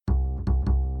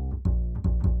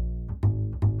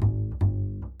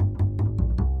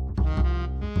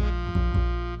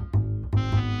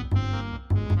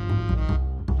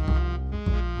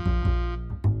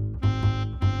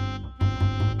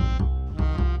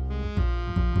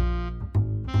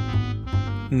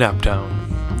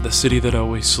Naptown, the city that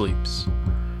always sleeps.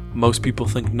 Most people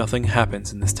think nothing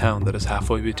happens in this town that is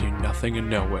halfway between nothing and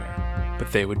nowhere,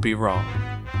 but they would be wrong.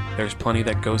 There's plenty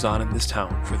that goes on in this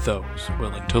town for those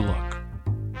willing to look.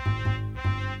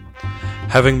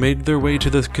 Having made their way to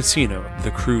the casino,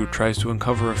 the crew tries to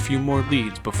uncover a few more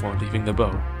leads before leaving the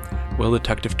boat. Will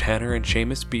Detective Tanner and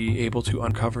Seamus be able to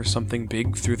uncover something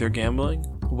big through their gambling?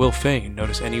 Will Faye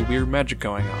notice any weird magic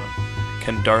going on?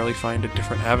 Can Darley find a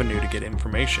different avenue to get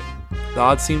information? The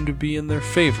odds seem to be in their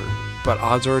favor, but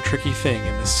odds are a tricky thing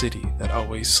in the city that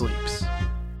always sleeps.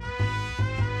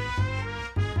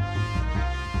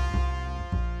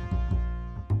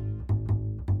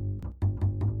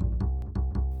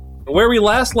 Where we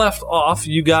last left off,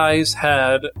 you guys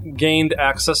had gained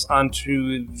access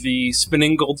onto the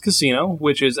Spinning Gold Casino,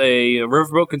 which is a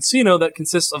riverboat casino that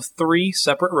consists of 3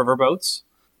 separate riverboats.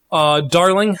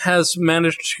 Darling has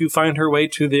managed to find her way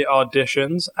to the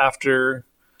auditions after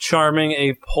charming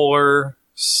a poor,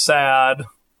 sad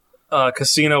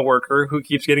casino worker who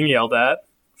keeps getting yelled at.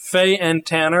 Faye and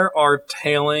Tanner are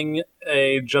tailing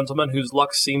a gentleman whose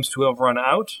luck seems to have run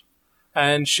out.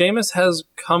 And Seamus has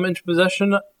come into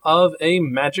possession of a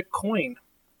magic coin.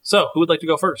 So, who would like to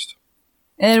go first?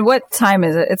 And what time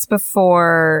is it? It's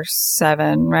before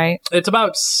 7, right? It's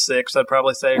about 6, I'd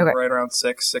probably say. Okay. Right around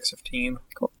 6, 6:15.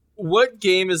 Cool. What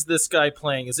game is this guy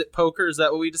playing? Is it poker? Is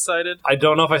that what we decided? I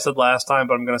don't know if I said last time,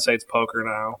 but I'm going to say it's poker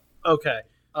now. Okay.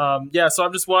 Yeah, so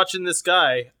I'm just watching this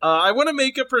guy. I want to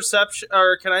make a perception,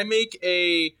 or can I make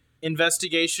a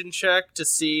investigation check to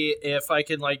see if I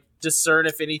can, discern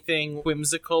if anything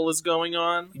whimsical is going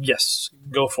on? Yes,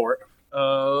 go for it.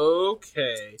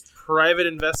 Okay. Private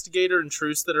investigator and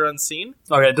truths that are unseen?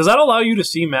 Okay, does that allow you to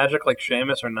see magic like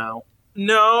Seamus or no?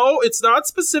 No, it's not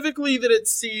specifically that it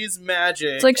sees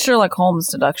magic. It's like Sherlock Holmes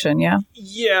deduction, yeah?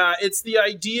 Yeah, it's the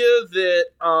idea that,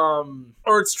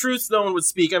 or it's truths no one would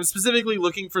speak. I'm specifically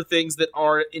looking for things that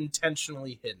are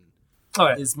intentionally hidden.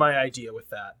 Okay. Is my idea with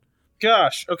that.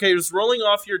 Gosh, okay, does rolling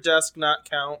off your desk not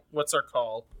count? What's our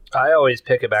call? I always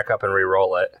pick it back up and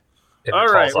re-roll it. All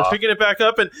right, we're picking it back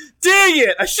up, and dang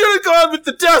it! I should have gone with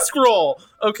the desk roll.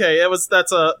 Okay,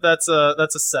 that's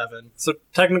a 7. So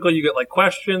technically, you get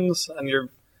questions, and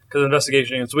because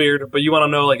investigation is weird, but you want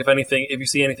to know if you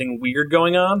see anything weird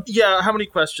going on. Yeah, how many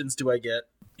questions do I get?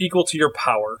 Equal to your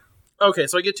power. Okay,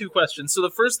 so I get 2 questions. So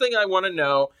the first thing I want to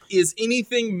know is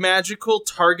anything magical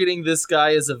targeting this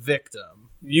guy as a victim.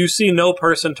 You see no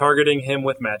person targeting him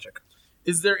with magic.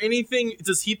 Is there anything?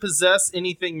 Does he possess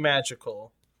anything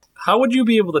magical? How would you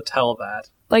be able to tell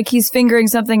that? Like he's fingering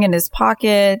something in his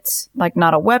pocket,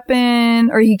 not a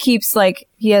weapon, or he keeps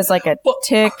he has a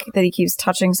tick that he keeps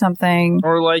touching something.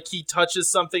 Or he touches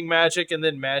something magic and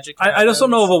then magic happens. I just don't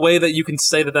know of a way that you can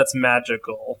say that that's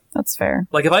magical. That's fair.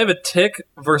 If I have a tick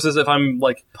versus if I'm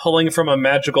pulling from a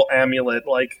magical amulet,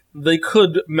 they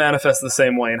could manifest the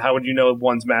same way, and how would you know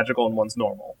one's magical and one's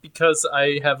normal? Because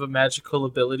I have a magical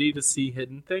ability to see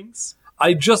hidden things.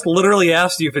 I just literally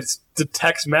asked you if it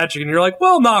detects magic, and you're like,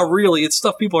 well, not really. It's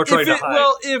stuff people are trying to hide.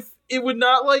 Well, if it would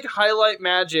not highlight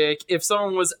magic if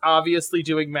someone was obviously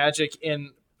doing magic in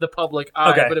the public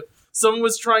eye, okay. But if someone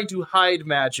was trying to hide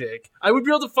magic, I would be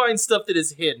able to find stuff that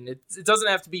is hidden. It doesn't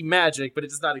have to be magic, but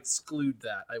it does not exclude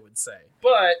that, I would say.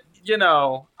 But,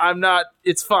 I'm not,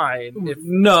 it's fine.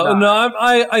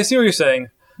 I see what you're saying.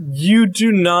 You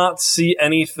do not see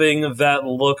anything that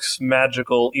looks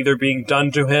magical either being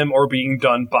done to him or being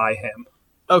done by him.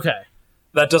 Okay.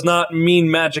 That does not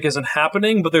mean magic isn't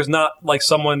happening, but there's not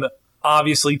someone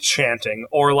obviously chanting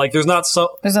or there's not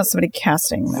somebody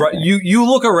casting magic. Right. You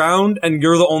look around and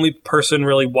you're the only person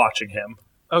really watching him.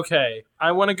 Okay.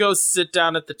 I want to go sit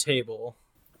down at the table.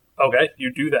 Okay,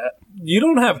 you do that. You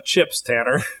don't have chips,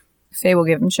 Tanner. Faye will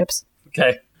give him chips.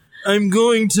 Okay. I'm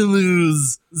going to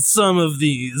lose some of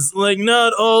these.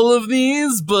 Not all of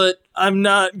these, but I'm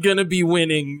not gonna be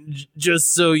winning,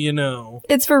 just so you know.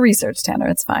 It's for research, Tanner.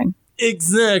 It's fine.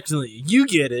 Exactly. You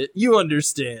get it. You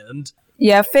understand.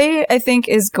 Yeah, Faye, I think,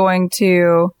 is going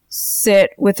to sit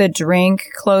with a drink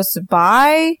close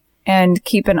by and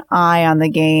keep an eye on the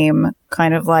game,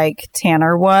 kind of like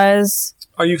Tanner was.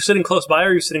 Are you sitting close by, or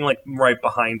are you sitting, right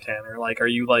behind Tanner? Are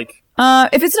you,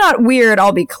 if it's not weird,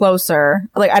 I'll be closer.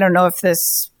 I don't know if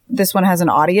this one has an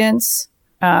audience.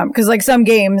 Because, some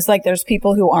games, there's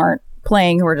people who aren't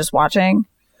playing who are just watching.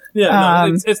 Yeah,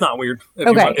 no, it's not weird.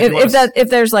 If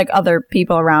there's, other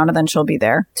people around, then she'll be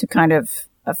there to kind of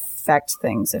affect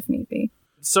things if need be.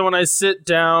 So when I sit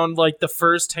down, the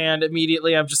first hand,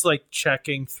 immediately I'm just,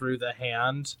 checking through the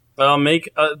hand.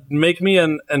 Make me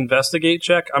an investigate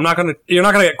check. You're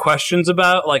not gonna get questions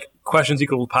about like questions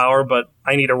equal power, but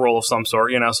I need a roll of some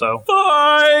sort, So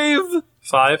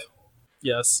 5.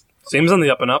 Yes. Seems on the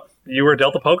up and up. You were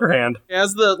dealt a poker hand.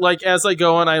 As I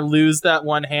go and I lose that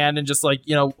one hand and just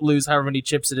lose however many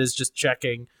chips it is, just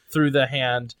checking through the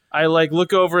hand. I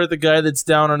look over at the guy that's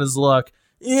down on his luck.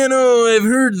 I've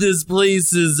heard this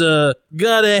place has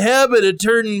got a habit of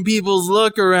turning people's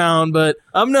luck around, but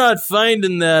I'm not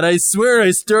finding that. I swear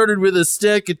I started with a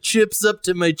stack of chips up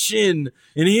to my chin,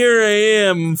 and here I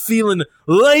am feeling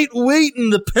lightweight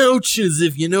in the pouches,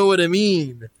 if you know what I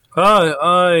mean.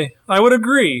 I would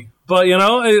agree, but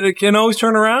it can always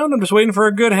turn around. I'm just waiting for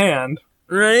a good hand.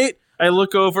 Right? I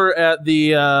look over at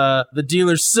the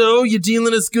dealer. So, you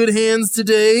dealing us good hands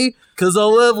today? 'Cause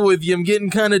I'll level with you. I'm getting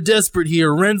kind of desperate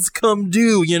here. Rent's come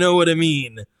due. You know what I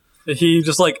mean? He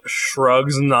just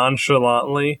shrugs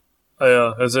nonchalantly.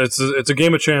 It's a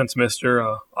game of chance, mister.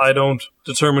 I don't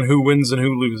determine who wins and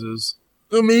who loses.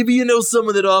 Well, maybe you know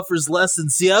someone that offers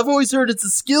lessons. See, I've always heard it's a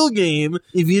skill game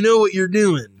if you know what you're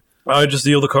doing. I just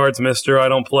deal the cards, mister. I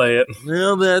don't play it.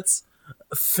 Well, that's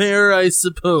fair, I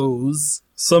suppose.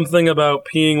 Something about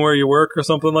peeing where you work or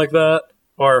something like that?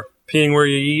 Or peeing where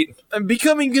you eat? I'm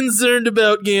becoming concerned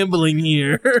about gambling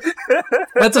here.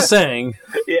 That's a saying.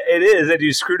 Yeah, it is, and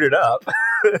you screwed it up.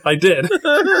 I did.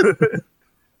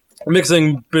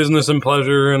 Mixing business and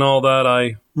pleasure and all that,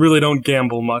 I really don't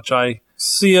gamble much. I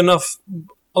see enough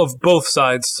of both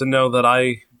sides to know that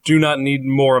I do not need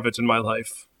more of it in my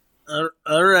life.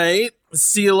 All right.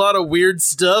 See a lot of weird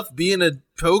stuff being a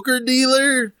poker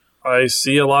dealer? I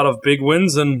see a lot of big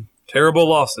wins and terrible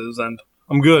losses, and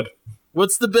I'm good.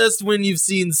 What's the best win you've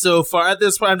seen so far? At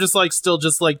this point, I'm just still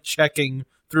checking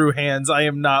through hands. I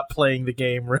am not playing the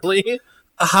game, really.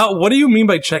 What do you mean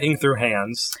by checking through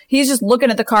hands? He's just looking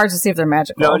at the cards to see if they're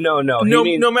magical. No.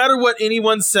 No matter what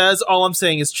anyone says, all I'm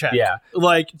saying is check. Yeah.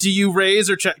 Do you raise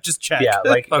or check? Just check. Yeah,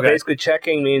 Okay. Basically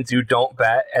checking means you don't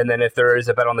bet, and then if there is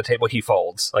a bet on the table, he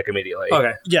folds, immediately.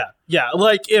 Okay. Yeah.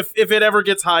 If it ever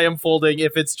gets high, I'm folding.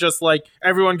 If it's just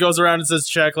everyone goes around and says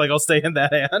check, I'll stay in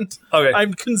that hand. Okay.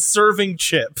 I'm conserving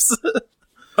chips.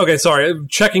 Okay, sorry.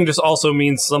 Checking just also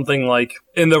means something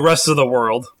in the rest of the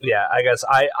world. Yeah, I guess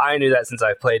I knew that since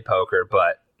I've played poker,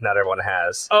 but not everyone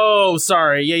has. Oh,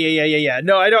 sorry. Yeah.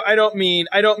 No, I don't mean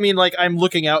I'm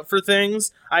looking out for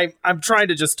things. I'm trying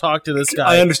to just talk to this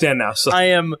guy. I understand now. So. I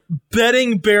am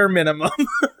betting bare minimum.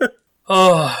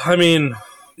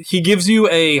 He gives you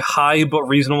a high but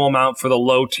reasonable amount for the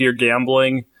low tier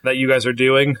gambling that you guys are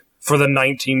doing for the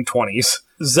 1920s.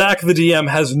 Zach, the DM,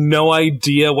 has no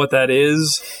idea what that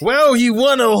is. Wow, he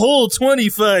won a whole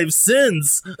 25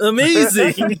 cents.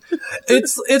 Amazing.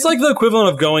 It's like the equivalent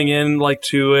of going in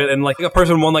to it and a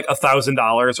person won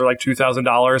 $1,000 or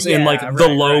 $2,000 in the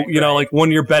low, when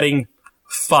you're betting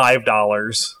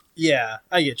 $5. Yeah,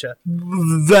 I get you.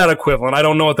 That equivalent. I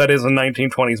don't know what that is in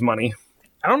 1920s money.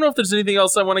 I don't know if there's anything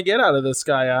else I want to get out of this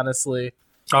guy, honestly.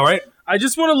 All right. I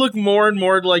just want to look more and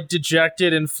more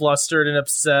dejected and flustered and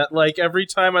upset. Every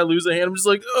time I lose a hand, I'm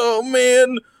just oh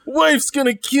man, wife's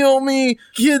gonna kill me.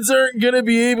 Kids aren't gonna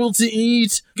be able to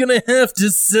eat. Gonna have to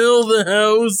sell the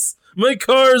house. My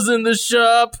car's in the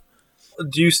shop.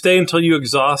 Do you stay until you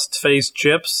exhaust phase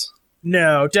chips?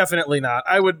 No, definitely not.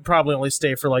 I would probably only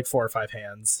stay for 4 or 5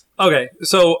 hands. Okay,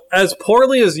 so as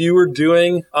poorly as you were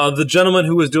doing, the gentleman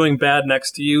who was doing bad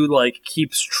next to you,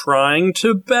 keeps trying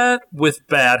to bet with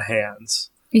bad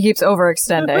hands. He keeps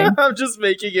overextending. I'm just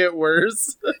making it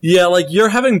worse. Yeah, you're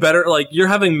having you're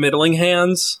having middling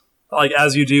hands,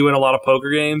 as you do in a lot of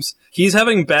poker games. He's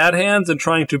having bad hands and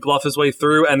trying to bluff his way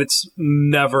through, and it's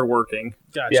never working.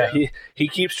 Gotcha. Yeah, he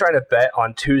keeps trying to bet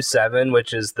on 2-7,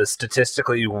 which is the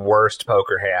statistically worst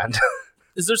poker hand.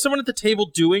 Is there someone at the table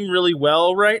doing really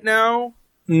well right now?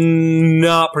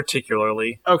 Not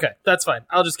particularly. Okay, that's fine.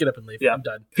 I'll just get up and leave. Yeah. I'm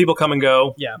done. People come and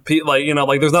go. Yeah.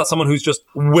 There's not someone who's just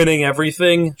winning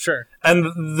everything. Sure.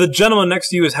 And the gentleman next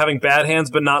to you is having bad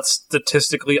hands, but not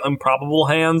statistically improbable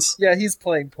hands. Yeah, he's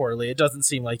playing poorly. It doesn't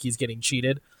seem like he's getting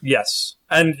cheated. Yes.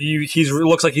 And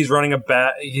looks like he's running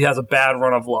he has a bad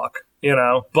run of luck,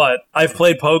 But I've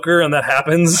played poker and that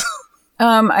happens.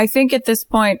 I think at this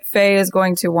point, Faye is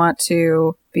going to want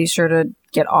to be sure to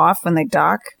get off when they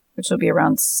dock, which will be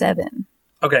around 7.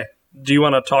 Okay. Do you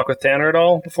want to talk with Tanner at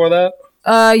all before that?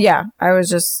 Yeah. I was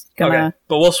just gonna... Okay.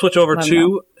 But we'll switch over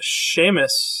to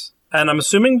Seamus. And I'm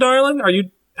assuming, darling, are you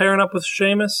pairing up with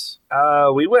Seamus?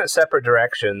 We went separate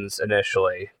directions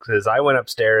initially, because I went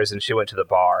upstairs and she went to the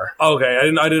bar. Okay. I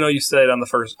didn't know you stayed on the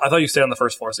first... I thought you stayed on the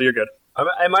first floor, so you're good.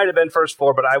 I might have been first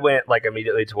floor, but I went,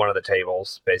 immediately to one of the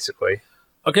tables, basically.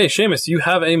 Okay, Seamus, you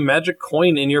have a magic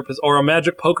coin in your or a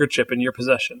magic poker chip in your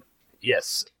possession.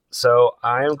 Yes. So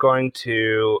I'm going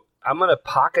to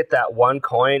pocket that one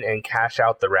coin and cash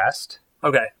out the rest.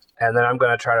 Okay. And then I'm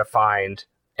going to try to find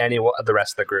the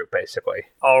rest of the group, basically.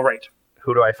 All right.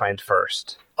 Who do I find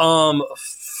first?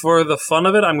 For the fun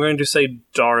of it, I'm going to say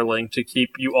Darling to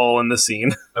keep you all in the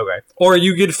scene. Okay. Or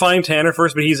you could find Tanner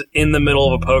first, but he's in the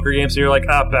middle of a poker game, so you're like,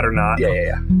 better not.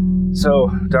 Yeah. So,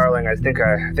 Darling, I think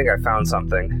I found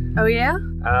something. Oh yeah?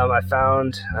 I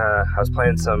found. I was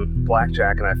playing some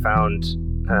blackjack, and I found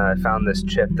this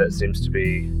chip that seems to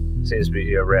be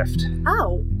a rift.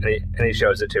 Oh. And he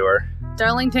shows it to her.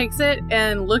 Darling takes it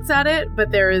and looks at it,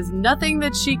 but there is nothing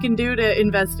that she can do to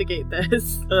investigate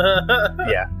this.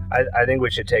 Yeah, I think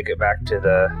we should take it back to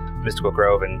the Mystical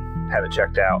Grove and have it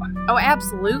checked out. Oh,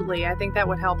 absolutely. I think that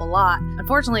would help a lot.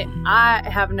 Unfortunately, I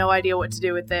have no idea what to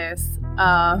do with this.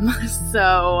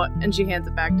 And she hands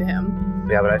it back to him.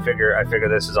 Yeah, but I figure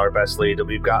this is our best lead that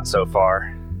we've got so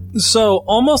far. So,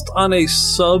 almost on a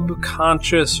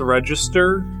subconscious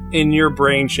register in your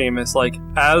brain, Seamus, like,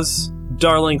 as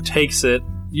Darling takes it,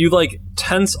 you, like,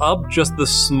 tense up just the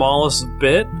smallest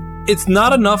bit. It's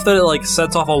not enough that it, like,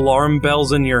 sets off alarm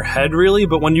bells in your head, really,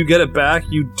 but when you get it back,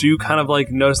 you do kind of,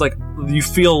 like, notice, like, you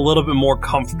feel a little bit more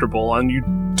comfortable, and you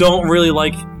don't really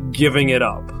like giving it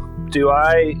up.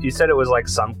 You said it was, like,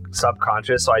 some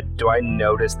subconscious, so do I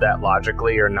notice that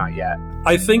logically or not yet?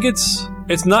 I think it's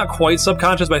not quite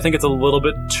subconscious, but I think it's a little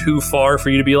bit too far for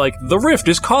you to be like, the rift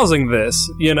is causing this,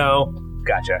 you know?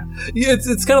 Gotcha. Yeah,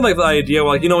 it's kind of like the idea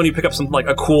where, like, you know, when you pick up something like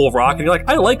a cool rock and you're like,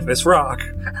 I like this rock.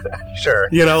 Sure.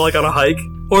 You know, like on a hike.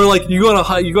 Or like you go on a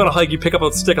hike, you pick up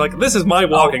a stick, like, this is my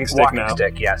walking stick walking now.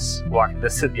 Stick, yes.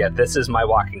 This is my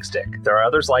walking stick. There are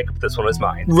others like it, but this one is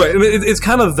mine. Right. I mean, it's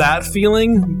kind of that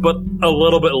feeling, but a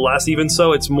little bit less even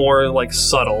so. It's more like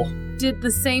subtle. Did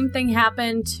the same thing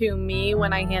happen to me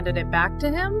when I handed it back to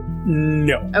him?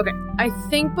 No. Okay. I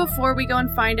think before we go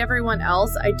and find everyone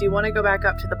else, I do want to go back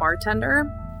up to the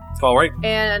bartender. All right.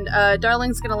 And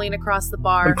Darling's going to lean across the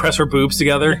bar. And press her boobs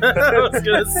together. I was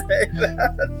going to say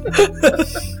that.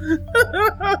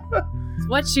 It's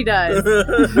what she does.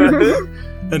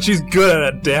 And she's good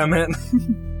at it, damn it.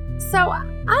 So, I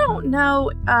don't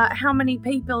know how many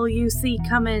people you see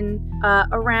coming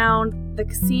around the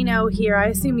casino here. I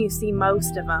assume you see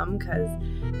most of them because,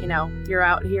 you know, you're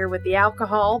out here with the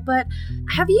alcohol. But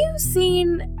have you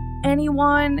seen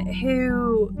anyone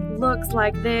who looks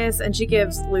like this? And she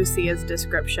gives Lucia's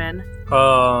description.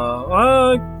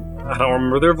 I don't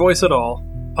remember their voice at all.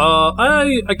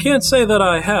 I can't say that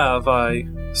I have. I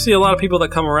see a lot of people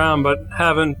that come around, but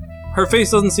haven't. Her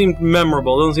face doesn't seem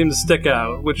memorable, doesn't seem to stick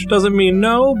out, which doesn't mean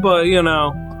no, but, you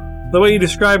know, the way you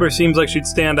describe her seems like she'd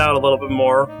stand out a little bit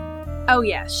more. Oh,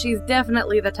 yes, she's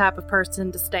definitely the type of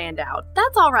person to stand out.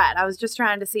 That's all right. I was just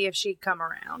trying to see if she'd come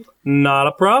around. Not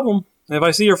a problem. If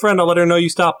I see your friend, I'll let her know you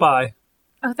stopped by.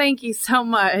 Oh, thank you so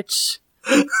much.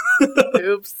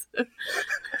 Oops.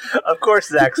 Of course,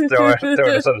 Zach's throwing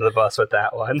us under the bus with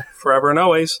that one. Forever and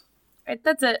always. Right,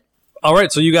 that's it. All right,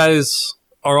 so you guys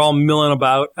are all milling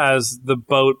about as the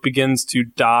boat begins to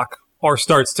dock, or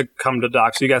starts to come to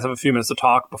dock. So you guys have a few minutes to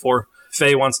talk before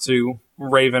Faye wants to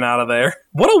raven out of there.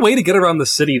 What a way to get around the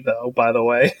city, though, by the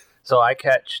way. So I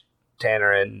catch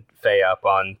Tanner and Faye up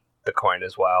on the coin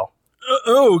as well.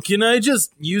 Can I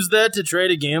just use that to try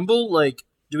to gamble? Like,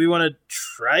 do we want to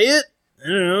try it? I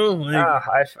don't know.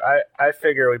 I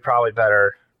figure we probably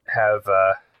better have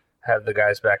the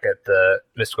guys back at the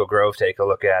Mystical Grove take a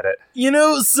look at it. You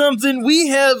know something? We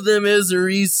have them as a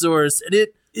resource, and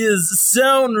it is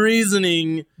sound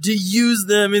reasoning to use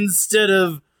them instead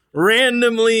of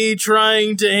randomly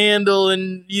trying to handle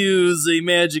and use a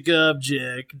magic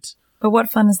object. But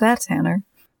what fun is that, Tanner?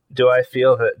 Do I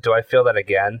feel that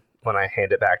again when I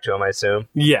hand it back to him, I assume?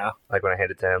 Yeah. Like when I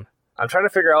hand it to him? I'm trying to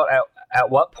figure out at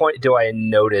what point do I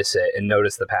notice it and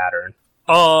notice the pattern?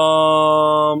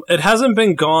 It hasn't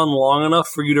been gone long enough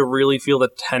for you to really feel the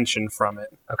tension from it.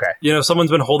 Okay. You know,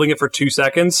 someone's been holding it for 2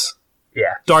 seconds.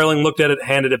 Yeah. Darling looked at it,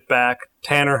 handed it back.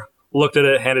 Tanner looked at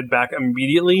it, handed back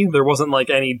immediately. There wasn't, like,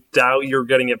 any doubt you're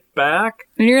getting it back.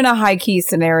 You're in a high-key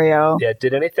scenario. Yeah,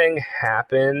 did anything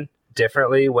happen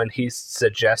differently when he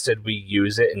suggested we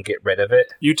use it and get rid of it?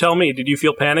 You tell me, did you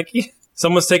feel panicky?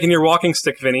 Someone's taking your walking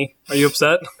stick, Vinny. Are you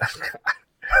upset?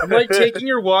 I'm like taking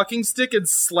your walking stick and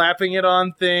slapping it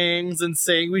on things and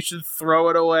saying we should throw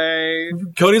it away.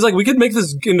 Cody's like, we could make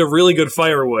this into really good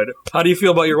firewood. How do you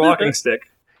feel about your walking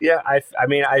stick? Yeah, I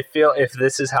mean, I feel if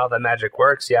this is how the magic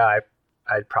works, yeah,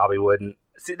 I probably wouldn't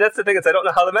See, that's the thing is I don't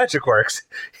know how the magic works.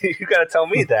 You gotta tell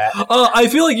me that. I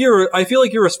feel like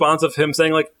your response of him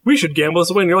saying like we should gamble this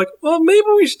away, and you're like, well, maybe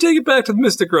we should take it back to the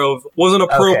Mystic Grove was an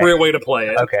appropriate way to play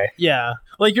it. Okay. Yeah.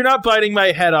 Like, you're not biting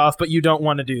my head off, but you don't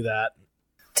want to do that.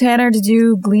 Tanner, did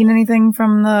you glean anything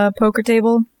from the poker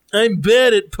table? I'm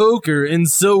bad at poker, and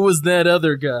so was that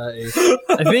other guy.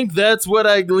 I think that's what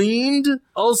I gleaned.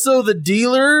 Also, the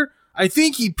dealer, I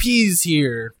think he pees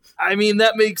here. I mean,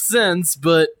 that makes sense,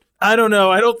 but I don't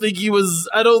know. I don't think he was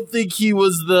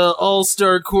the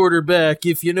all-star quarterback,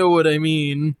 if you know what I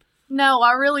mean. No,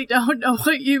 I really don't know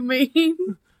what you mean.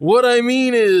 What I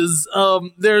mean is,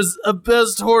 there's a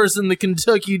best horse in the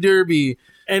Kentucky Derby,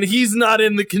 and he's not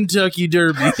in the Kentucky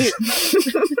Derby.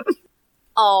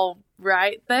 All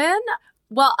right, then.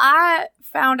 Well, I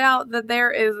found out that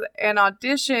there is an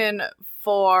audition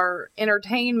for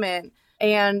entertainment,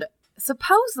 and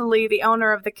supposedly the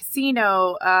owner of the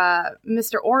casino,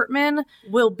 Mr. Ortman,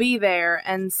 will be there.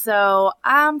 And so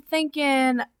I'm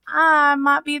thinking I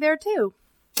might be there too.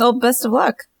 Well, best of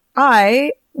luck.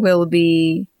 I will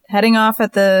be heading off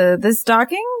at this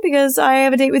docking because I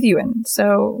have a date with Ewan.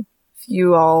 So if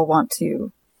you all want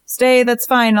to stay, that's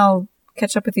fine. I'll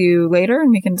catch up with you later and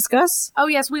we can discuss. Oh,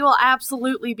 yes, we will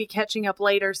absolutely be catching up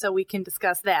later so we can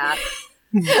discuss that.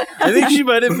 I think she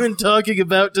might have been talking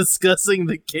about discussing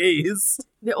the case.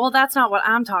 Well, that's not what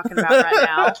I'm talking about right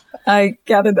now. I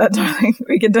gathered that, darling.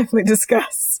 We can definitely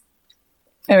discuss.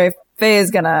 Anyway, Faye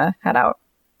is gonna head out.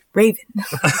 Raven.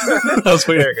 I was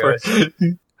waiting for it.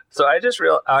 So I just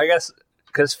realized, I guess,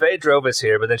 because Faye drove us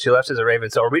here, but then she left as a Raven,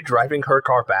 so are we driving her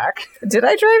car back? Did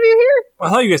I drive you here? I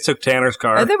thought you guys took Tanner's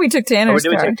car. I thought we took Tanner's Or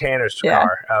did car. we take Tanner's Yeah.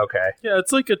 car? Okay. Yeah,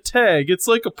 it's like a tag. It's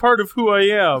like a part of who I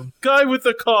am. Guy with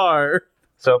a car.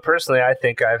 So personally, I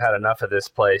think I've had enough of this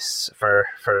place for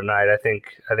tonight. I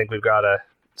think we've got a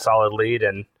solid lead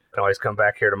and can always come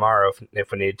back here tomorrow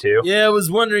if we need to. Yeah, I was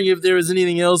wondering if there was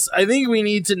anything else. I think we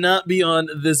need to not be on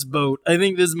this boat. I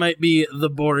think this might be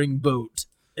the boring boat.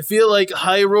 I feel like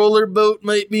High Roller boat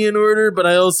might be in order, but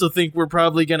I also think we're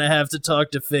probably going to have to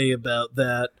talk to Faye about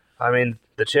that. I mean,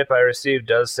 the chip I received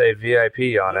does say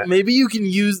VIP on it. Maybe you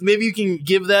can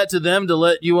give that to them to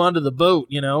let you onto the boat,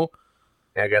 you know?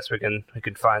 Yeah, I guess we can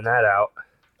find that out.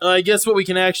 I guess what we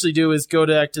can actually do is go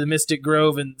back to the Mystic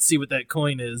Grove and see what that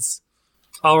coin is.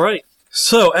 All right.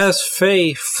 So as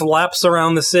Faye flaps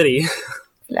around the city,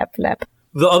 Flap, flap.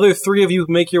 the other three of you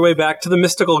make your way back to the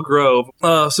Mystical Grove.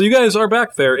 So you guys are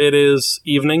back there. It is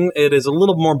evening. It is a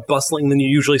little more bustling than you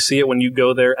usually see it when you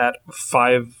go there at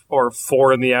 5 or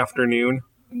 4 in the afternoon.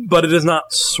 But it is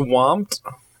not swamped.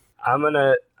 I'm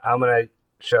gonna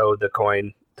show the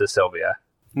coin to Sylvia.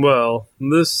 Well,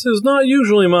 this is not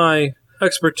usually my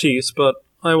expertise, but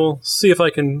I will see if I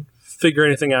can figure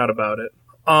anything out about it.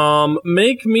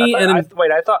 Make me I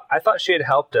thought she had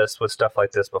helped us with stuff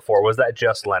like this before. Was that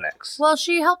just Lennox? Well,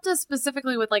 she helped us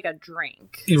specifically with like a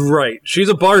drink. Right. She's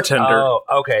a bartender. Oh,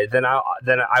 okay. Then I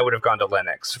would have gone to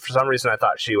Lennox. For some reason, I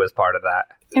thought she was part of that.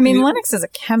 I mean, Lennox is a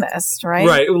chemist, right?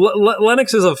 Right.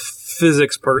 Lennox is a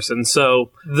physics person,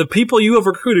 so the people you have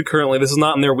recruited currently, this is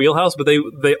not in their wheelhouse, but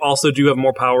they also do have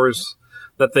more powers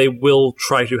that they will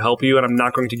try to help you, and I'm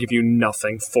not going to give you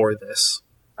nothing for this.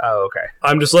 Oh, okay.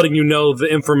 I'm just letting you know the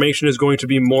information is going to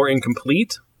be more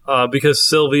incomplete, because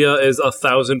Sylvia is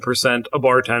 1,000% a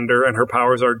bartender, and her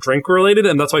powers are drink-related,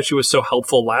 and that's why she was so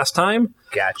helpful last time.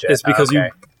 Gotcha. It's because okay.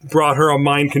 you brought her a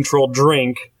mind-controlled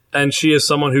drink, and she is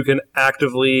someone who can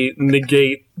actively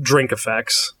negate drink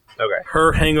effects. Okay.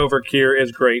 Her hangover cure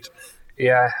is great.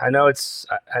 Yeah, I know it's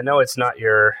not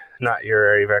your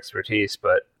area of expertise,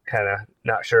 but kind of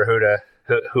not sure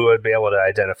who would be able to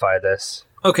identify this.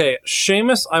 Okay,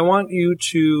 Seamus, I want you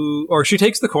to... Or she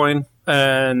takes the coin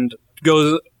and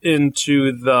goes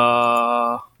into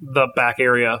the back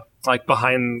area, like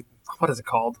behind... What is it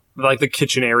called? Like the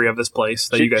kitchen area of this place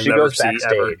that you guys never see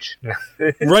backstage.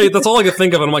 ever. Right, that's all I could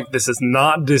think of, and I'm like, this is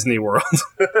not Disney World.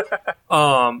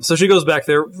 So she goes back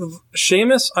there.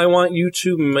 Seamus, I want you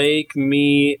to make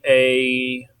me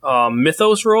a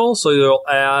mythos roll, so you'll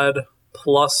add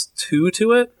 +2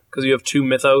 to it, because you have 2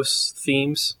 mythos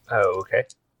themes. Oh, okay.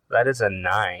 That is a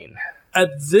 9. At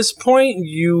this point,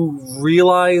 you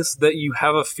realize that you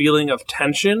have a feeling of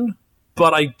tension,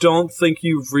 but I don't think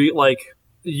you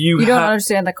You don't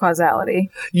understand the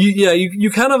causality. You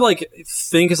kind of like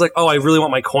think it's like, oh, I really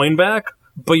want my coin back,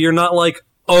 but you're not like,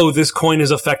 oh, this coin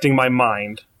is affecting my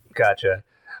mind. Gotcha.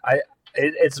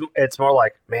 It's more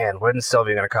like, man, when's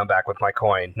Sylvia going to come back with my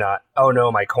coin? Not, oh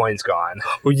no, my coin's gone.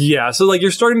 Well, yeah, so like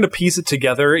you're starting to piece it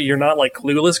together. You're not like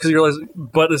clueless because you're like,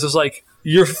 but it's just like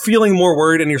you're feeling more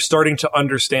worried and you're starting to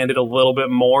understand it a little bit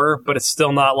more. But it's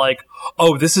still not like,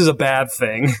 oh, this is a bad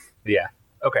thing. Yeah.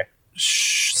 Okay.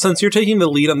 Since you're taking the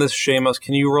lead on this, Seamus,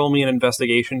 can you roll me an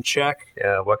investigation check?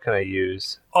 Yeah. What can I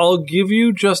use? I'll give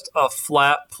you just a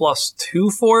flat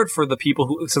 +2 for it for the people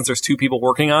who, since there's 2 people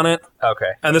working on it.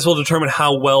 Okay. And this will determine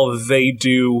how well they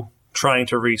do trying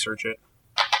to research it.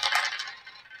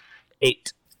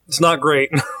 8. It's not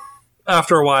great.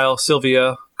 After a while,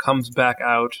 Sylvia comes back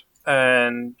out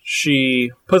and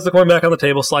she puts the coin back on the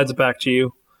table, slides it back to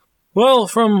you. Well,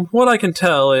 from what I can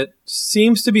tell, it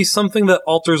seems to be something that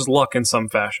alters luck in some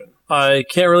fashion. I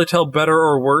can't really tell better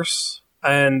or worse,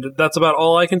 and that's about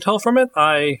all I can tell from it.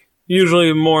 I usually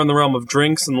am more in the realm of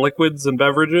drinks and liquids and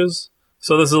beverages,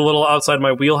 so this is a little outside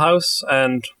my wheelhouse,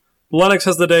 and Lennox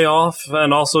has the day off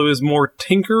and also is more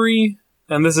tinkery,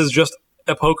 and this is just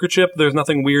a poker chip. There's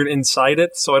nothing weird inside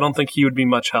it, so I don't think he would be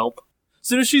much help. As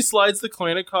soon as she slides the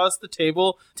coin across the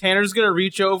table, Tanner's gonna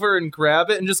reach over and grab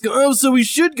it and just go, oh, so we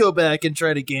should go back and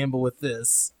try to gamble with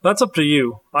this. That's up to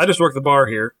you. I just work the bar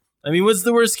here. I mean, what's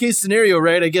the worst case scenario,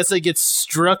 right? I guess I get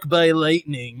struck by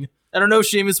lightning. I don't know,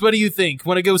 Seamus, what do you think?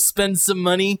 Want to go spend some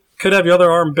money? Could have your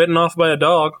other arm bitten off by a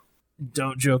dog.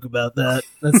 Don't joke about that.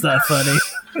 That's not funny.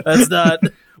 That's not...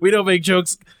 We don't make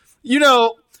jokes. You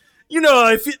know how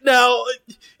I feel now.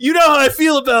 You know how I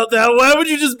feel about that. Why would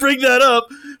you just bring that up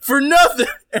for nothing?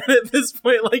 And at this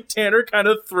point, like, Tanner kind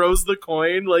of throws the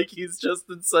coin like he's just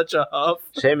in such a huff.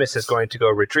 Seamus is going to go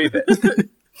retrieve it.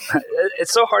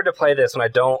 It's so hard to play this when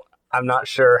I'm not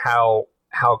sure how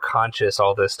conscious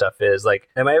all this stuff is. Like,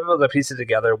 am I able to piece it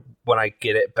together when I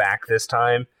get it back this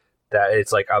time that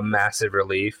it's like a massive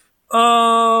relief? Make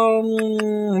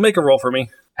a roll for me.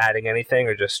 Adding anything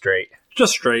or just straight?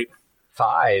 Just straight.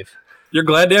 5. You're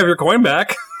glad to have your coin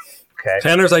back. Okay.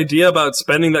 Tanner's idea about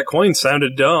spending that coin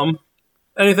sounded dumb.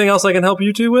 Anything else I can help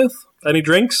you two with? Any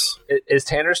drinks? Is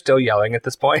Tanner still yelling at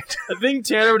this point? I think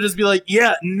Tanner would just be like,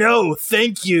 yeah, no,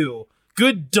 thank you.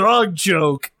 Good dog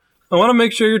joke. I want to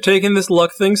make sure you're taking this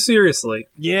luck thing seriously.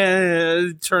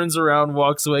 Yeah, turns around,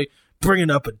 walks away. Bringing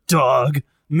up a dog.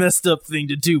 Messed up thing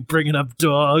to do, bringing up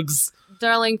dogs.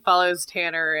 Darling follows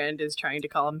Tanner and is trying to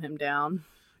calm him down.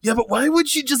 Yeah, but why would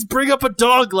she just bring up a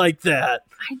dog like that?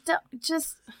 I don't,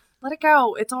 just let it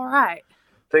go. It's all right.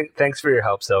 Thanks for your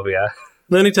help, Sylvia.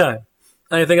 Anytime.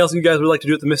 Anything else you guys would like to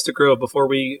do at the Mystic Grove before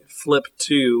we flip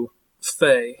to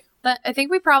Faye? I think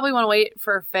we probably want to wait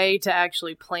for Faye to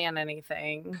actually plan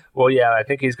anything. Well, yeah, I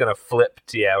think he's going to flip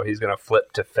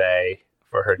to Faye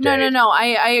for her date. No.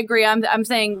 I agree. I'm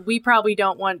saying we probably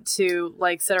don't want to,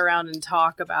 like, sit around and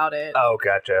talk about it. Oh,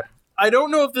 gotcha. I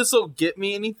don't know if this will get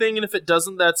me anything, and if it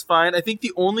doesn't, that's fine. I think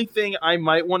the only thing I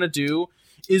might want to do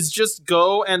is just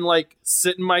go and, like,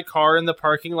 sit in my car in the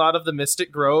parking lot of the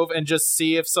Mystic Grove and just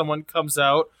see if someone comes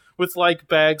out with, like,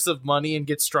 bags of money and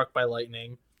gets struck by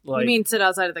lightning. Like, you mean sit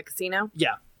outside of the casino?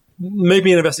 Yeah. Make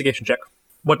me an investigation check.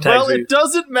 What tags Well, it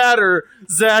doesn't matter,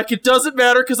 Zach. It doesn't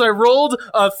matter because I rolled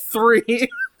a 3.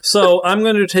 So I'm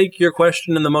going to take your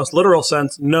question in the most literal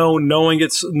sense. No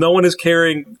one is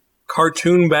carrying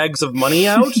cartoon bags of money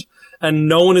out, and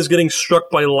no one is getting struck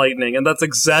by lightning, and that's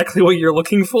exactly what you're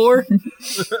looking for,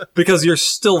 because you're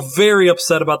still very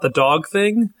upset about the dog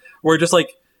thing, where it just,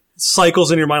 like, cycles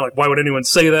in your mind, like, why would anyone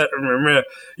say that?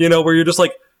 You know, where you're just,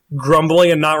 like, grumbling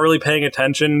and not really paying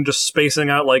attention, just spacing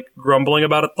out, like, grumbling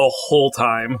about it the whole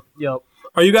time. Yep.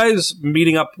 Are you guys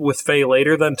meeting up with Faye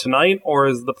later than tonight, or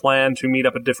is the plan to meet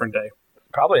up a different day?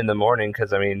 Probably in the morning,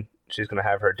 because, I mean, she's going to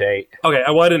have her date. Okay,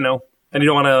 well, I didn't know. And you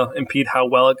don't want to impede how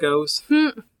well it goes?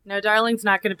 No, Darling's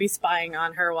not going to be spying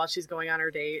on her while she's going on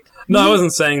her date. No, I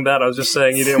wasn't saying that. I was just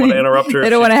saying you didn't want to interrupt her. They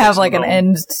don't want to have, like, an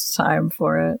end time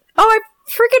for it. Oh, I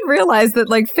freaking realized that,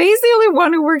 like, Faye's the only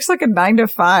one who works, like, a 9 to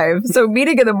 5. So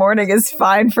meeting in the morning is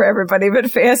fine for everybody,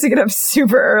 but Faye has to get up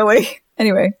super early.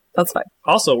 Anyway, that's fine.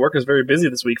 Also, work is very busy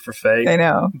this week for Faye. I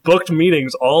know. Booked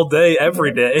meetings all day,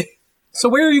 every day. So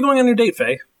where are you going on your date,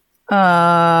 Faye?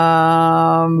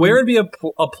 Where would be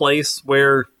a place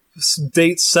where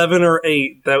date 7 or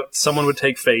 8 that someone would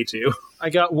take Faye to? I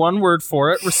got one word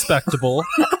for it, respectable.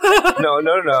 No.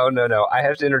 I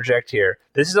have to interject here.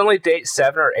 This is only date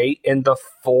 7 or 8 in the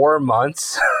 4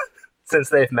 months since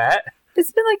they've met.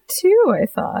 It's been like 2, I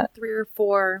thought. 3 or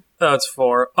 4. Oh, it's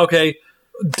 4. Okay.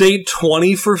 Date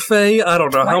 20 for Faye? I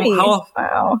don't know. 20?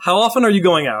 Wow. How often are you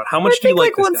going out? How much do you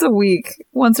like this once guy? a week.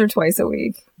 Once or twice a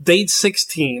week. Date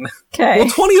 16. Okay. Well,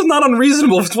 20 is not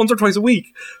unreasonable if it's once or twice a week.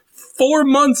 4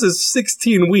 months is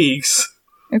 16 weeks.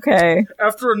 Okay.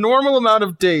 After a normal amount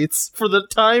of dates for the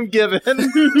time given,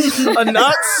 a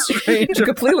not strange, A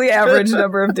completely average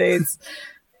number of dates.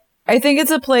 I think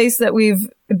it's a place that we've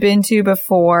been to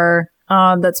before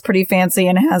that's pretty fancy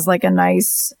and has like a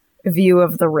nice view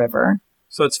of the river.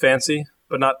 So it's fancy,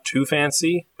 but not too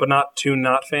fancy, but not too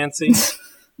not fancy.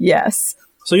 Yes.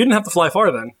 So you didn't have to fly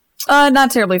far then.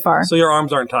 Not terribly far. So your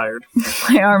arms aren't tired.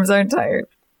 My arms aren't tired.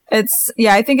 I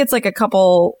think it's like a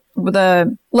couple,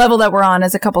 the level that we're on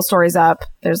is a couple stories up.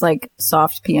 There's like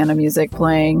soft piano music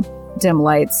playing, dim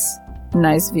lights,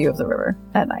 nice view of the river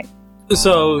at night.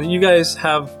 So you guys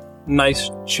have nice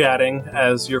chatting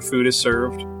as your food is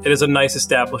served. It is a nice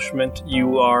establishment.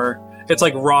 It's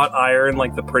like wrought iron,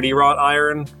 like the pretty wrought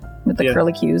iron. With the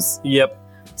curlicues. Yep.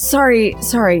 Sorry,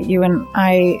 Ewan.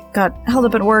 I got held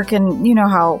up at work, and you know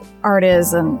how art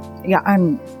is, and yeah,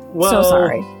 I'm so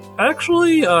sorry.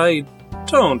 Actually, I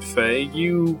don't, Faye.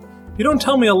 You don't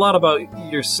tell me a lot about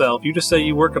yourself. You just say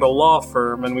you work at a law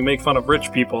firm, and we make fun of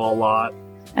rich people a lot.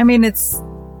 I mean, it's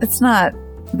not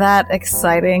that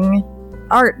exciting.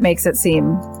 Art makes it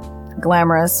seem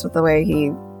glamorous with the way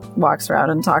he walks around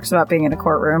and talks about being in a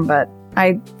courtroom, but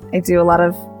I do a lot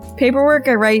of paperwork.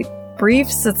 I write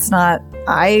briefs.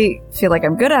 I feel like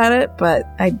I'm good at it, but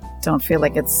I don't feel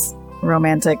like it's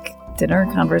romantic dinner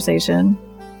conversation.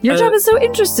 Your job is so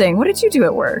interesting. What did you do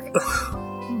at work?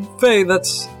 Faye,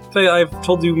 I've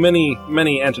told you many,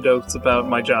 many anecdotes about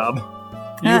my job.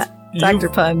 Dr.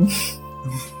 Pun.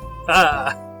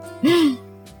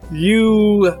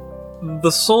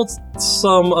 The sole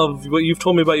sum of what you've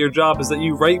told me about your job is that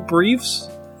you write briefs,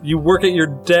 you work at your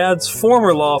dad's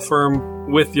former law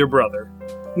firm with your brother.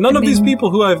 None of these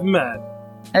people who I've met.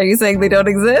 Are you saying they don't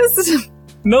exist?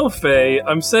 No, Faye.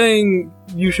 I'm saying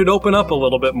you should open up a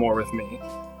little bit more with me.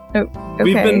 Oh,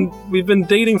 okay. We've been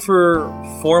dating for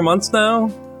 4 months now.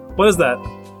 What is that?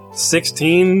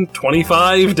 16,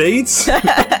 25 dates?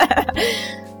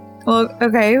 Well,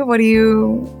 okay. What do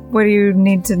you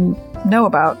need to know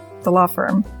about the law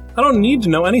firm? I don't need to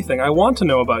know anything. I want to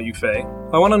know about you, Faye.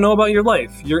 I want to know about your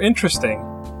life. You're interesting.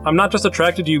 I'm not just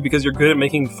attracted to you because you're good at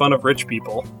making fun of rich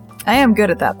people. I am good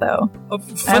at that, though.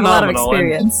 I have a lot of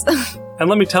experience. And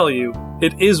let me tell you,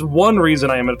 it is one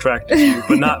reason I am attracted to you,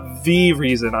 but not the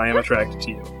reason I am attracted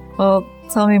to you. Well,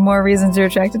 tell me more reasons you're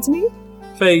attracted to me.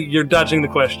 Faye, you're dodging the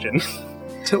question.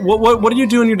 What do you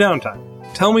do in your downtime?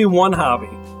 Tell me one hobby.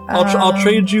 I'll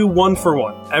trade you one for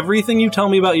one. Everything you tell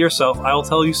me about yourself, I'll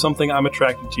tell you something I'm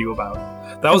attracted to you about.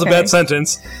 That was a bad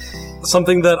sentence.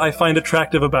 Something that I find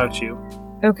attractive about you.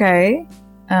 Okay.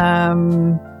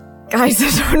 Guys,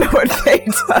 I don't know what Faye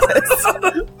does.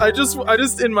 I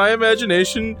just in my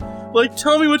imagination, like,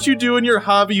 tell me what you do in your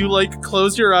hobby. You like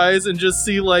close your eyes and just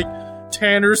see like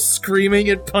Tanner screaming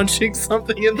and punching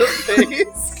something in the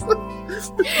face.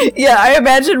 Yeah, I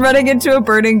imagine running into a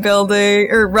burning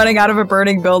building or running out of a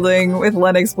burning building with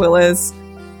Lennox Willis.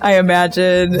 I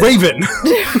imagine Raven,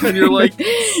 and you're like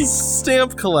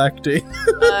stamp collecting,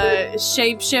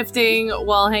 shape-shifting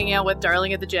while hanging out with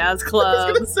Darling at the Jazz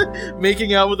Club,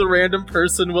 making out with a random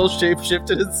person while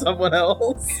shape-shifted in someone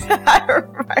else.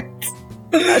 Right.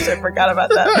 Gosh, I forgot about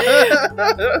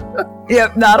that.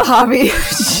 Yep, not a hobby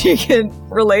she can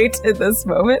relate in this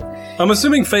moment. I'm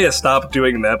assuming Faye has stopped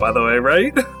doing that, by the way,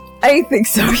 right? I think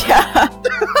so, yeah.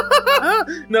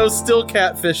 No, still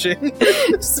catfishing.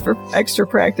 Just for extra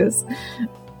practice.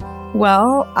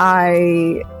 Well,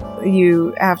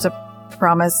 you have to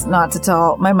promise not to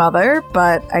tell my mother,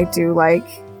 but I do like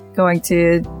going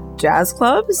to jazz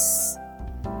clubs.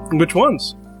 Which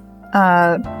ones?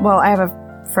 Well, I have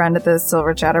a friend at the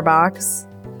Silver Chatterbox.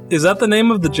 Is that the name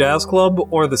of the jazz club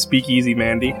or the Speakeasy,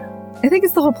 Mandy? I think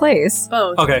it's the whole place.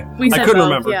 Both. Okay, We said I couldn't both,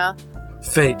 remember. Yeah.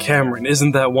 Faye Cameron,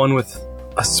 isn't that one with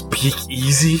a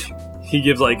speakeasy? He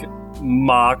gives like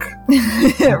mock.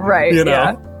 Right, you know?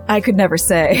 yeah. I could never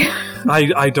say.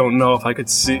 I don't know if I could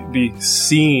be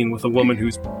seen with a woman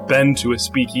who's been to a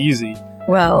speakeasy.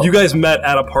 Well, you guys met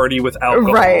at a party with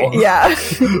alcohol. Right, yeah.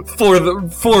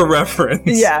 for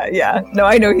reference. Yeah. No,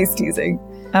 I know he's teasing.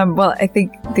 Well, I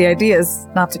think the idea is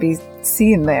not to be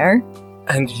seen there.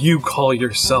 And you call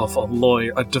yourself a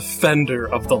lawyer, a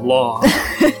defender of the law.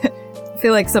 I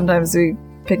feel like sometimes we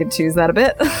pick and choose that a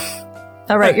bit.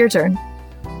 All right, your turn.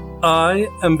 I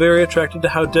am very attracted to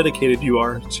how dedicated you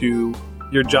are to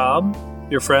your job,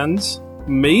 your friends,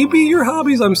 maybe your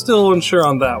hobbies. I'm still unsure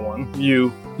on that one.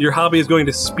 Your hobby is going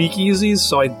to speakeasies,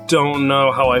 so I don't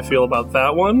know how I feel about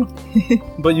that one.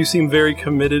 But you seem very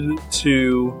committed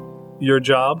to your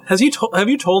job. Have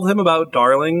you told him about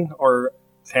Darling or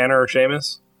Tanner or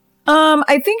Seamus?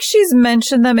 I think she's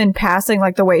mentioned them in passing,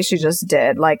 like the way she just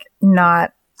did, like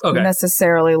not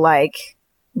necessarily like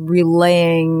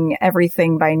relaying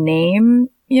everything by name,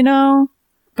 you know?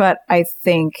 But I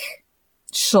think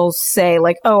she'll say,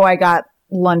 like, oh, I got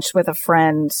lunch with a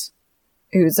friend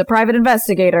who's a private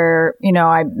investigator, you know,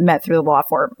 I met through the law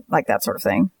firm, like that sort of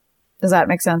thing. Does that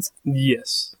make sense?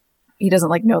 Yes. He doesn't,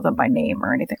 like, know them by name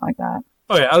or anything like that.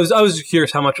 Oh, yeah. I was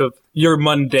curious how much of your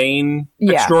mundane,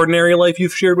 extraordinary life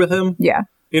you've shared with him. Yeah.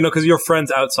 You know, because you're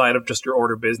friends outside of just your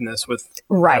order business with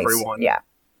everyone. Yeah.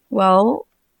 Well,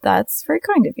 that's very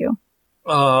kind of you.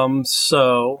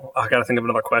 So I gotta think of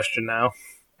another question now.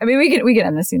 I mean, we can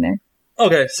end the scene there.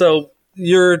 Okay, so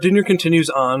your dinner continues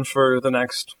on for the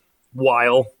next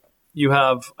while. You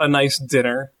have a nice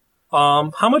dinner.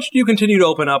 How much do you continue to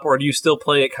open up, or do you still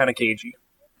play it kind of cagey?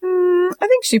 I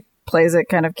think she plays it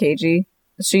kind of cagey.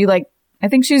 I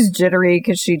think she's jittery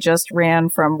because she just ran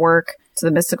from work to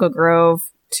the Mystical Grove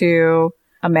to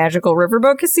a magical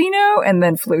riverboat casino and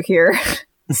then flew here.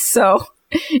 So,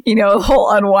 you know, the whole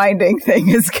unwinding thing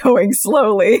is going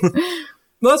slowly.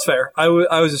 No, that's fair. I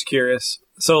was just curious.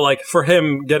 So, like, for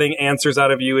him, getting answers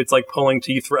out of you, it's like pulling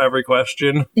teeth for every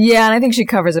question. Yeah, and I think she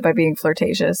covers it by being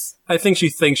flirtatious. I think she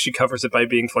thinks she covers it by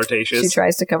being flirtatious. She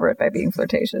tries to cover it by being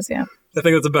flirtatious, yeah. I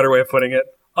think that's a better way of putting it.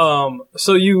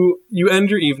 So you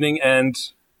end your evening, and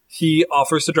he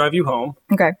offers to drive you home.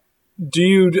 Okay. Do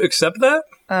you accept that?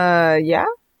 Yeah.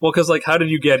 Well, because, like, how did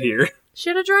you get here? She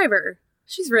had a driver.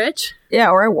 She's rich.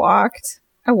 Yeah, or I walked.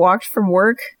 I walked from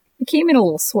work. I came in a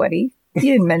little sweaty. He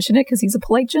didn't mention it because he's a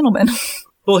polite gentleman.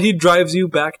 Well, he drives you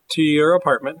back to your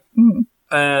apartment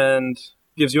and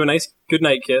gives you a nice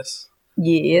goodnight kiss.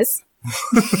 Yes.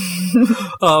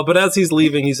 But as he's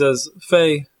leaving, he says,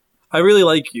 Faye, I really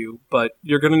like you, but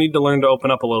you're going to need to learn to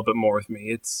open up a little bit more with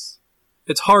me. It's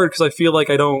hard because I feel like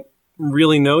I don't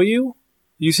really know you.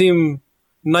 You seem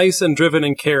nice and driven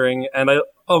and caring, and a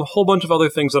whole bunch of other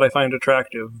things that I find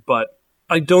attractive, but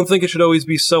I don't think it should always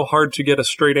be so hard to get a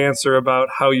straight answer about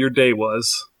how your day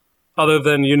was. Other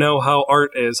than, you know how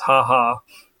art is, haha.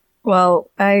 Well,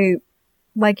 I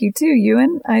like you too,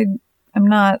 Ewan. I'm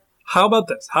not... How about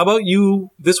this? How about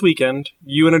you, this weekend,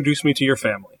 you introduce me to your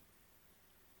family?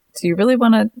 Do you really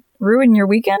want to ruin your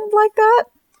weekend like that?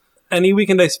 Any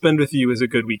weekend I spend with you is a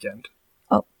good weekend.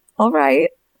 Oh, all right.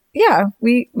 Yeah,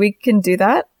 we can do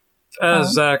that.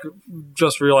 As Zach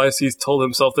just realized he's told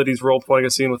himself that he's role-playing a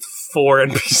scene with 4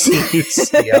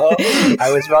 NPCs. Yo,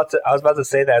 I was about to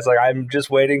say that. It's like, I'm just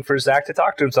waiting for Zach to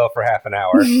talk to himself for half an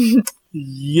hour.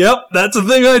 Yep, that's a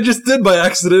thing I just did by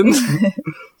accident.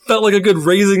 Felt like a good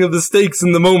raising of the stakes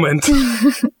in the moment.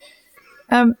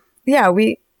 Yeah,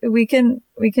 we can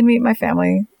meet my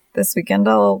family this weekend.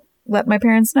 I'll let my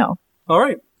parents know. All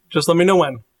right, just let me know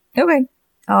when. Okay,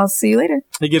 I'll see you later.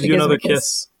 He gives you another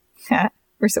kiss.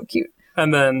 We're so cute.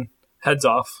 And then heads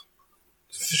off.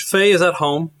 Faye is at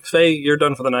home. Faye, you're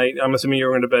done for the night. I'm assuming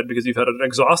you're going to bed because you've had an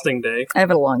exhausting day. I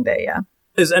have a long day, yeah.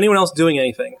 Is anyone else doing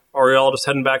anything? Or are you all just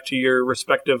heading back to your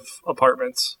respective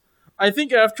apartments? I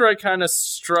think after I kind of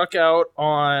struck out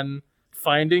on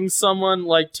finding someone,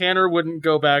 like, Tanner wouldn't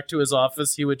go back to his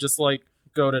office. He would just, like,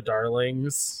 go to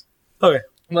Darling's. Okay.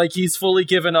 Like, he's fully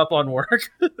given up on work.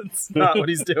 It's not what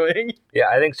he's doing. Yeah,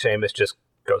 I think Seamus just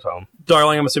goes home.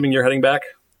 Darling, I'm assuming you're heading back?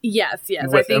 Yes.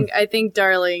 I think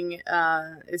Darling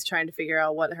is trying to figure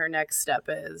out what her next step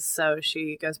is, so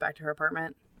she goes back to her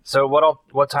apartment. So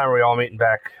what time are we all meeting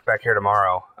back here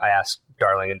tomorrow? I asked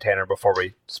Darling and Tanner before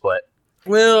we split.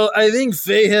 Well, I think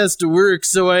Faye has to work,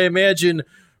 so I imagine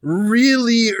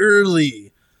really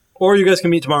early. Or you guys can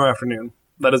meet tomorrow afternoon.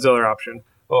 That is the other option.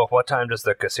 Well, what time does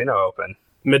the casino open?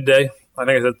 Midday. I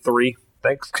think I said 3.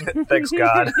 Thanks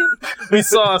God. We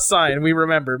saw a sign. We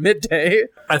remember. Midday.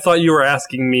 I thought you were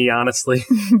asking me, honestly.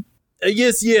 I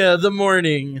guess, yeah, the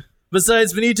morning.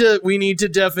 Besides, we need to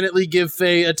definitely give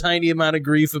Faye a tiny amount of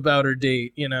grief about her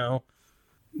date, you know.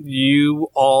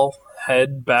 You all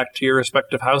head back to your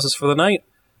respective houses for the night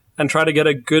and try to get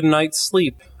a good night's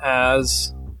sleep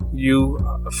as you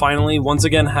finally once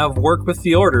again have work with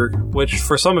the Order, which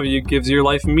for some of you gives your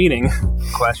life meaning.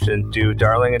 Question, do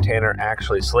Darling and Tanner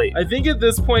actually sleep? I think at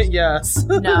this point, yes.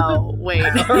 No, wait.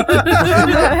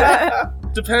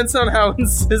 Depends on how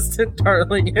insistent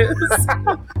Darling is.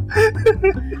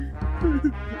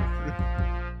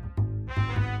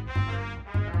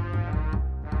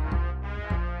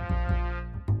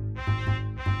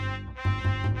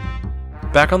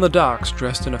 Back on the docks,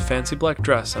 dressed in a fancy black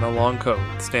dress and a long coat,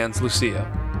 stands Lucia.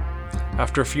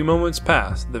 After a few moments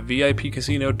pass, the VIP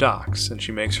casino docks and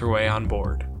she makes her way on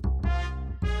board.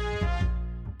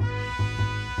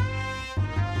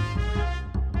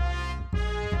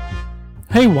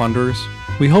 Hey Wanderers,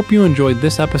 we hope you enjoyed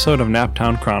this episode of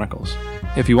Naptown Chronicles.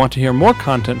 If you want to hear more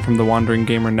content from the Wandering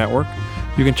Gamer Network,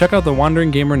 you can check out the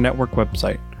Wandering Gamer Network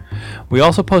website. We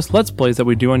also post Let's Plays that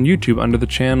we do on YouTube under the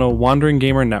channel Wandering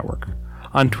Gamer Network.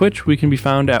 On Twitch, we can be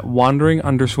found at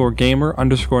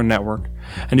wandering_gamer_network,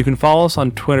 and you can follow us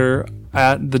on Twitter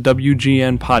at the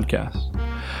WGN Podcast.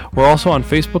 We're also on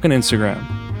Facebook and Instagram.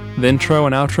 The intro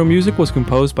and outro music was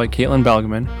composed by Caitlin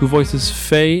Balgman, who voices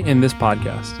Faye in this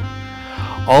podcast.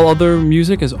 All other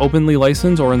music is openly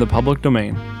licensed or in the public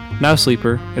domain. Now,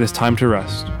 sleeper, it is time to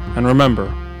rest. And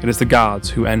remember, it is the gods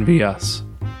who envy us.